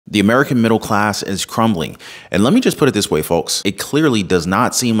The American middle class is crumbling. And let me just put it this way, folks. It clearly does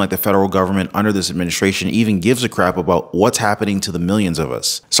not seem like the federal government under this administration even gives a crap about what's happening to the millions of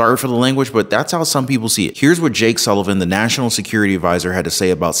us. Sorry for the language, but that's how some people see it. Here's what Jake Sullivan, the National Security Advisor, had to say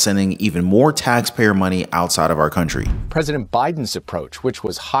about sending even more taxpayer money outside of our country. President Biden's approach, which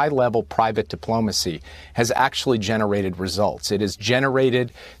was high-level private diplomacy, has actually generated results. It has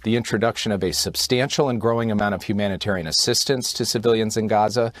generated the introduction of a substantial and growing amount of humanitarian assistance to civilians in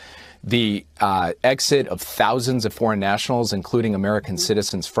Gaza, the exit of thousands of foreign nationals, including American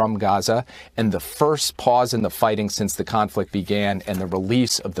citizens, from Gaza, and the first pause in the fighting since the conflict began, and the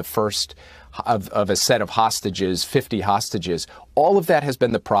release of the first of a set of hostages, 50 hostages. All of that has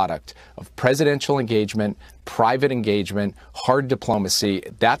been the product of presidential engagement, private engagement, hard diplomacy.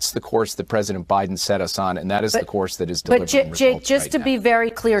 That's the course that President Biden set us on, and that is the course that is delivering results. But Jake, just to be very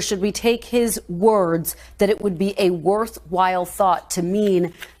clear, should we take his words that it would be a worthwhile thought to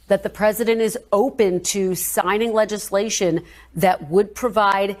mean that the president is open to signing legislation that would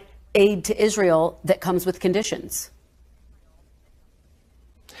provide aid to Israel that comes with conditions?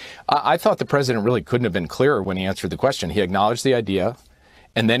 I thought the president really couldn't have been clearer when he answered the question. He acknowledged the idea,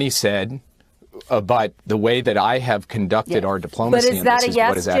 and then he said, but the way that I have conducted our diplomacy in this is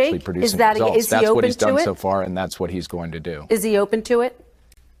what is actually producing results. That's what he's done so far, and that's what he's going to do. Is he open to it?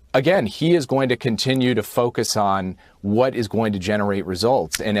 Again, he is going to continue to focus on what is going to generate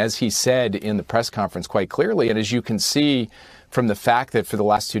results. And as he said in the press conference quite clearly, and as you can see from the fact that for the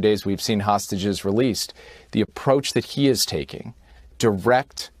last 2 days we've seen hostages released, the approach that he is taking,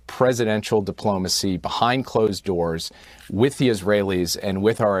 direct presidential diplomacy behind closed doors with the Israelis and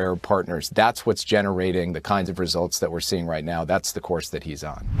with our Arab partners, that's what's generating the kinds of results that we're seeing right now. That's the course that he's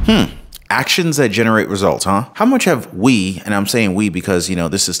on. Actions that generate results, huh? How much have we, and I'm saying we because, you know,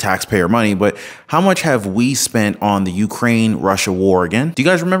 this is taxpayer money, but how much have we spent on the Ukraine-Russia war again? Do you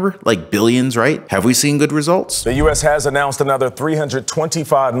guys remember? Like billions, right? Have we seen good results? The U.S. has announced another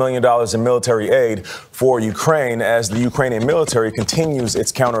 $325 million in military aid for Ukraine as the Ukrainian military continues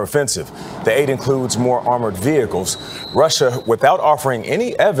its counteroffensive. The aid includes more armored vehicles. Russia, without offering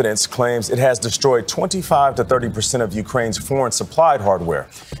any evidence, claims it has destroyed 25 to 30% of Ukraine's foreign supplied hardware.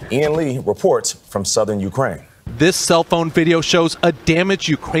 Ian Lee reports from southern Ukraine. This cell phone video shows a damaged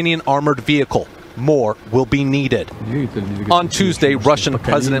Ukrainian armored vehicle. More will be needed. On Tuesday, Russian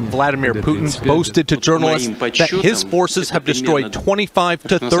President Vladimir Putin boasted to journalists that his forces have destroyed 25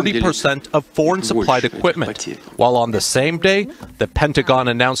 to 30% of foreign supplied equipment. While on the same day, the Pentagon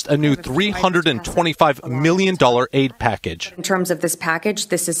announced a new $325 million aid package. In terms of this package,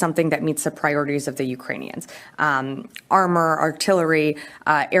 this is something that meets the priorities of the Ukrainians. Armor, artillery,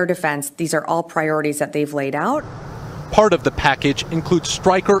 air defense, these are all priorities that they've laid out. Part of the package includes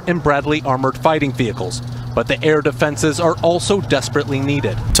Stryker and Bradley armored fighting vehicles, but the air defenses are also desperately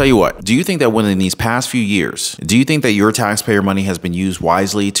needed. Tell you what, do you think that within these past few years, do you think that your taxpayer money has been used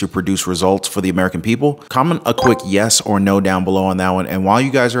wisely to produce results for the American people? Comment a quick yes or no down below on that one. And while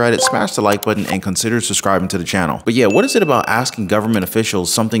you guys are at it, smash the like button and consider subscribing to the channel. But yeah, what is it about asking government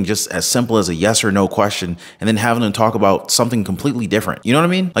officials something just as simple as a yes or no question and then having them talk about something completely different? You know what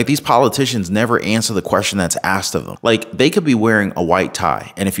I mean? Like these politicians never answer the question that's asked of them. Like they could be wearing a white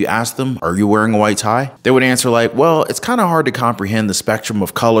tie. And if you ask them, are you wearing a white tie? They would answer like, well, it's kind of hard to comprehend the spectrum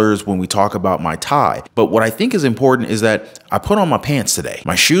of colors when we talk about my tie. But what I think is important is that I put on my pants today.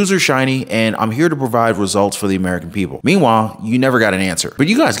 My shoes are shiny and I'm here to provide results for the American people. Meanwhile, you never got an answer. But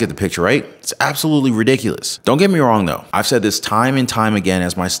you guys get the picture, right? It's absolutely ridiculous. Don't get me wrong though. I've said this time and time again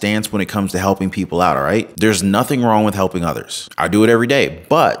as my stance when it comes to helping people out, all right? There's nothing wrong with helping others. I do it every day,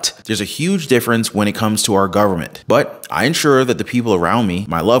 but there's a huge difference when it comes to our government. But I ensure that the people around me,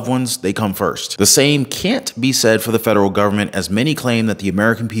 my loved ones, they come first. The same can't be said for the federal government, as many claim that the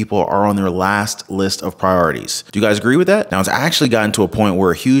American people are on their last list of priorities. Do you guys agree with that? Now, it's actually gotten to a point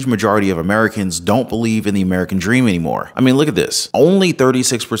where a huge majority of Americans don't believe in the American dream anymore. I mean, look at this. Only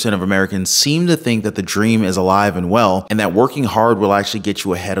 36% of Americans seem to think that the dream is alive and well, and that working hard will actually get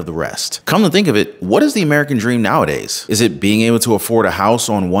you ahead of the rest. Come to think of it, what is the American dream nowadays? Is it being able to afford a house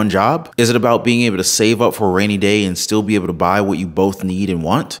on one job? Is it about being able to save up for a rainy day and still be able to buy what you both need and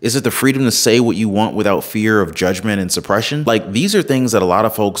want? Is it the freedom to say what you want without fear of judgment and suppression? Like, these are things that a lot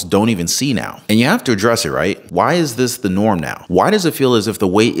of folks don't even see now. And you have to address it, right? Why is this the norm now? Why does it feel as if the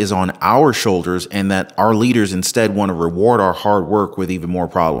weight is on our shoulders and that our leaders instead want to reward our hard work with even more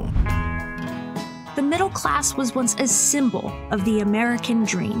problem? The middle class was once a symbol of the American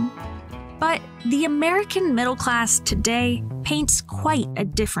dream. But the American middle class today paints quite a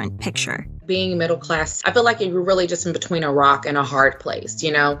different picture. being middle class, I feel like you're really just in between a rock and a hard place.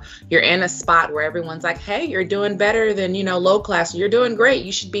 You know, you're in a spot where everyone's like, hey, you're doing better than, you know, low class. You're doing great.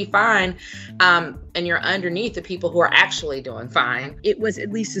 You should be fine. And you're underneath the people who are actually doing fine. It was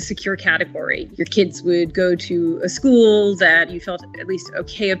at least a secure category. Your kids would go to a school that you felt at least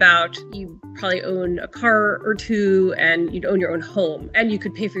okay about. You probably own a car or two, and you'd own your own home, and you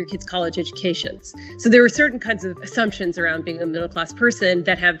could pay for your kids' college educations. So there were certain kinds of assumptions around being a middle-class person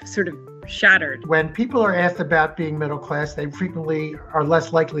that have sort of shattered. When people are asked about being middle class, they frequently are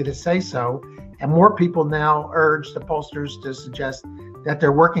less likely to say so, and more people now urge the pollsters to suggest that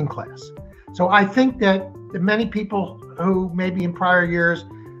they're working class. So I think that many people who maybe in prior years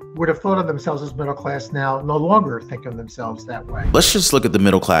would have thought of themselves as middle class now no longer think of themselves that way. Let's just look at the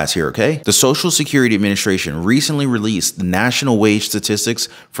middle class here, okay? The Social Security Administration recently released the national wage statistics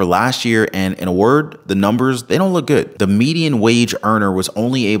for last year, and in a word, the numbers, they don't look good. The median wage earner was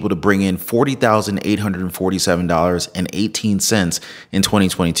only able to bring in $40,847.18 in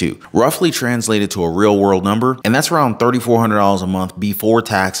 2022, roughly translated to a real world number, and that's around $3,400 a month before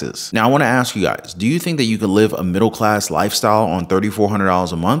taxes. Now, I want to ask you guys, do you think that you could live a middle class lifestyle on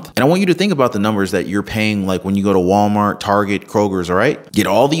 $3,400 a month? And I want you to think about the numbers that you're paying, like when you go to Walmart, Target, Kroger's, all right? Get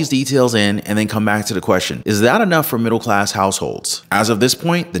all these details in and then come back to the question, is that enough for middle class households? As of this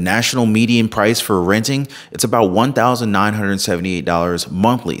point, the national median price for renting, it's about $1,978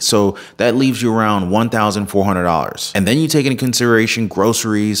 monthly. So that leaves you around $1,400. And then you take into consideration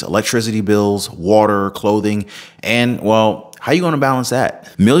groceries, electricity bills, water, clothing, and well, how are you going to balance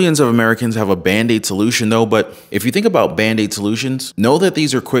that? Millions of Americans have a Band-Aid solution though, but if you think about Band-Aid solutions, know that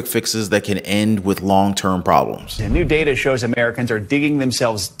these are quick fixes that can end with long-term problems. The new data shows Americans are digging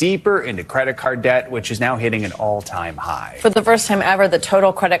themselves deeper into credit card debt, which is now hitting an all-time high. For the first time ever, the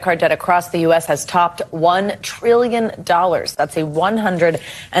total credit card debt across the U.S. has topped $1 trillion. That's a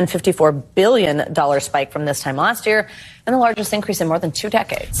 $154 billion spike from this time last year, and the largest increase in more than 2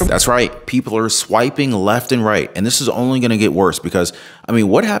 decades. That's right. People are swiping left and right. And this is only going to get worse because, I mean,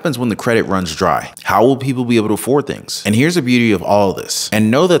 what happens when the credit runs dry? How will people be able to afford things? And here's the beauty of all of this.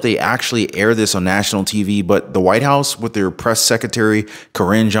 And know that they actually air this on national TV, but the White House with their press secretary,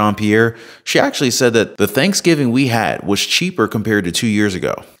 Karine Jean-Pierre, she actually said that the Thanksgiving we had was cheaper compared to 2 years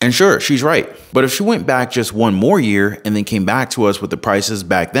ago. And sure, she's right. But if she went back just one more year and then came back to us with the prices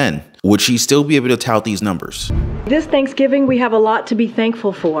back then, would she still be able to tout these numbers? This Thanksgiving, we have a lot to be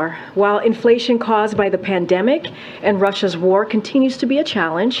thankful for. While inflation caused by the pandemic and Russia's war continues to be a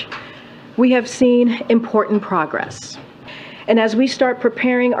challenge, we have seen important progress. And as we start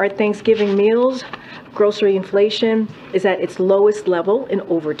preparing our Thanksgiving meals, grocery inflation is at its lowest level in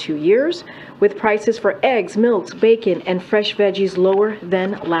over 2 years, with prices for eggs, milks, bacon, and fresh veggies lower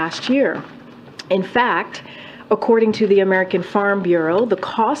than last year. In fact, according to the American Farm Bureau, the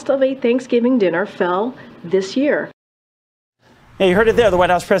cost of a Thanksgiving dinner fell this year. Yeah, you heard it there. The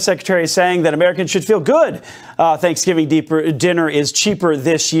White House press secretary is saying that Americans should feel good. Thanksgiving dinner is cheaper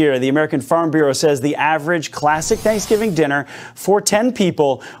this year. The American Farm Bureau says the average classic Thanksgiving dinner for 10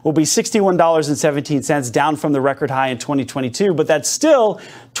 people will be $61.17, down from the record high in 2022. But that's still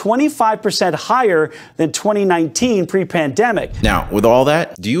 25% higher than 2019 pre-pandemic. Now, with all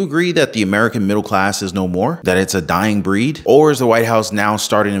that, do you agree that the American middle class is no more? That it's a dying breed? Or is the White House now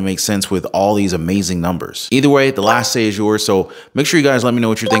starting to make sense with all these amazing numbers? Either way, the last say is yours. So make sure you guys let me know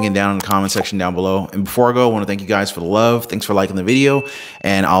what you're thinking down in the comment section down below. And before I go, I want to thank you guys for the love. Thanks for liking the video,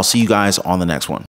 and I'll see you guys on the next one.